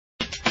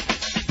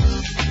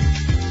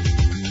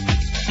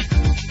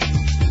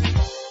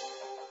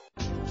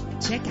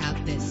Check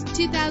out this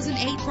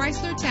 2008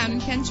 Chrysler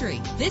Town &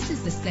 Country. This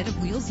is the set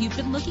of wheels you've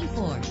been looking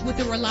for, with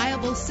a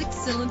reliable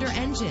 6-cylinder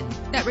engine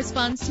that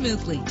responds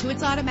smoothly to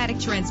its automatic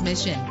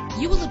transmission.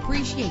 You will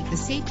appreciate the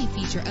safety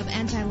feature of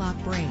anti-lock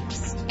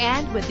brakes.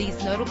 And with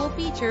these notable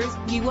features,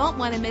 you won't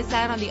want to miss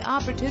out on the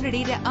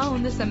opportunity to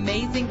own this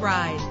amazing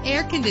ride.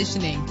 Air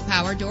conditioning,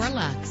 power door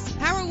locks,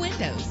 power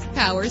windows,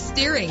 power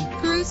steering,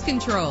 cruise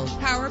control,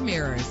 power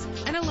mirrors,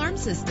 an alarm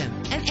system,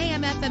 an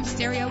AM/FM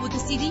stereo with a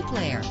CD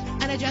player,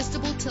 an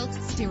adjustable tilt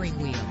steering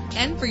wheel.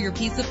 And for your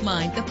peace of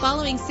mind, the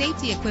following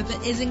safety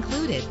equipment is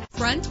included: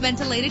 front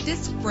ventilated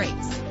disc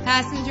brakes,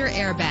 passenger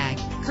airbag,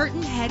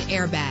 curtain head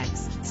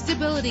airbags,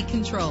 stability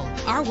control.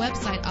 Our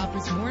website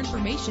offers more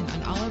information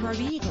on all of our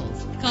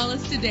vehicles. Call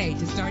us today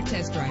to start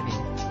test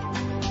driving.